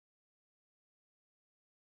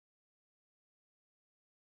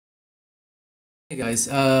Hey guys,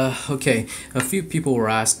 okay, a few people were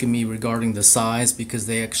asking me regarding the size because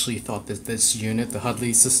they actually thought that this unit, the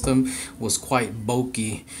Hudly system, was quite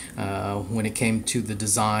bulky when it came to the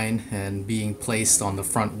design and being placed on the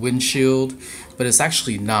front windshield, but it's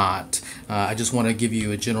actually not. I just want to give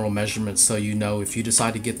you a general measurement so you know if you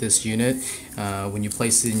decide to get this unit, when you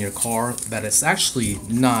place it in your car, that it's actually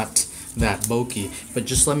not that bulky. But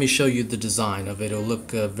just let me show you the design of it. It'll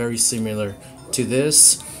look very similar to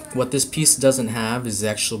this. What this piece doesn't have is the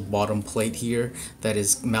actual bottom plate here that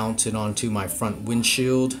is mounted onto my front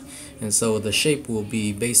windshield, and so the shape will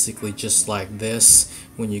be basically just like this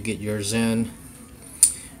when you get yours in.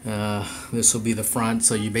 This will be the front,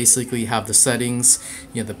 so you basically have the settings,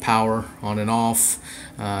 you have the power on and off,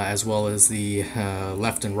 as well as the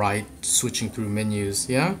left and right switching through menus.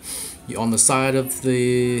 Yeah, on the side of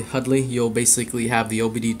the Hudly, you'll basically have the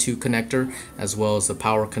OBD2 connector as well as the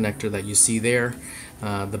power connector that you see there.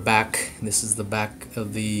 The back, this is the back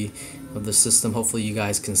of the system. Hopefully you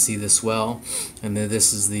guys can see this well. And then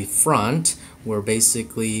this is the front, where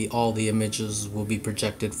basically all the images will be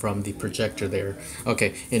projected from the projector there.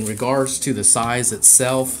 Okay, in regards to the size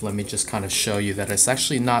itself, let me just kind of show you that it's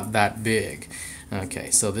actually not that big. Okay,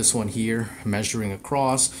 so this one here, measuring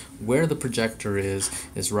across where the projector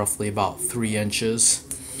is roughly about 3 inches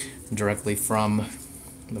directly from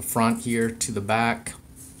the front here to the back.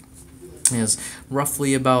 Is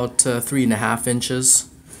roughly about 3.5 inches.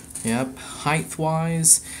 Yep. Height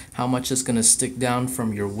wise, how much is going to stick down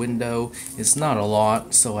from your window is not a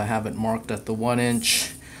lot, so I have it marked at the 1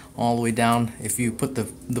 inch all the way down. If you put the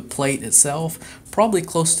plate itself, probably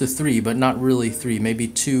close to 3, but not really 3, maybe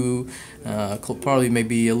 2, probably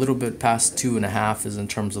maybe a little bit past 2.5 is in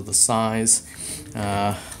terms of the size.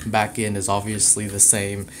 Back end is obviously the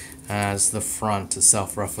same as the front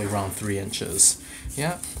itself, roughly around 3 inches.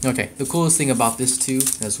 Yeah, okay. The coolest thing about this too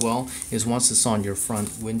as well is once it's on your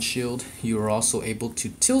front windshield, you are also able to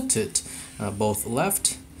tilt it both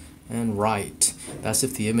left and right. That's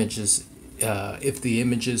if the images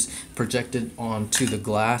projected onto the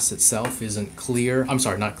glass itself isn't clear. I'm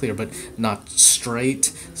sorry, not clear, but not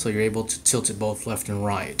straight, so you're able to tilt it both left and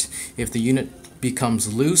right. If the unit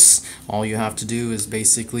becomes loose, all you have to do is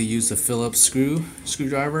basically use a Phillips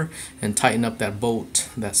screwdriver and tighten up that bolt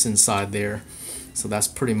that's inside there. So that's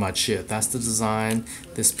pretty much it. That's the design.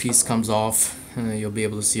 This piece comes off, you'll be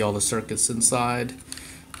able to see all the circuits inside.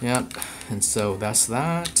 Yep, and so that's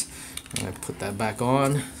that. I put that back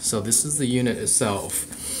on. So this is the unit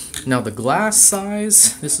itself. Now the glass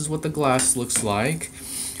size, this is what the glass looks like.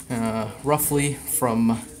 Roughly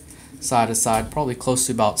from side to side, probably close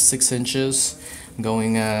to about 6 inches.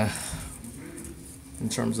 Going in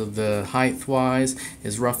terms of the height wise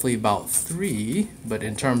is roughly about 3, but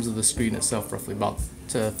in terms of the screen itself, roughly about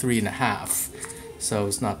 3.5. So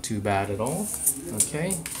it's not too bad at all.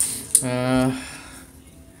 Okay.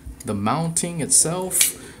 The mounting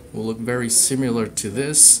itself will look very similar to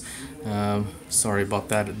this. Sorry about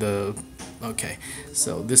that. Okay,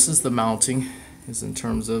 so this is the mounting, is in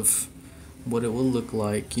terms of what it will look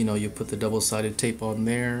like. You know, you put the double-sided tape on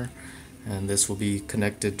there, and this will be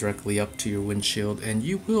connected directly up to your windshield, and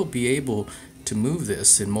you will be able to move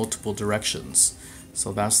this in multiple directions.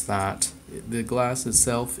 So that's that. The glass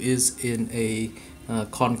itself is in a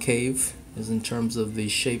concave, is in terms of the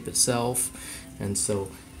shape itself, and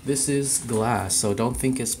so this is glass, so don't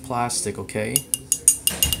think it's plastic, okay?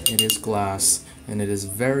 It is glass, and it is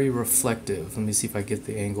very reflective. Let me see if I get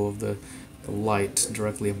the angle of the light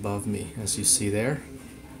directly above me, as you see there.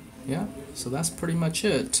 Yeah, so that's pretty much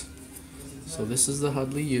it. So this is the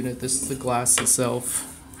Hudly unit, this is the glass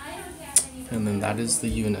itself, and then that is the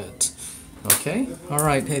unit. Okay,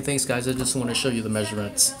 alright, hey, thanks guys, I just want to show you the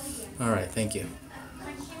measurements. Alright, thank you.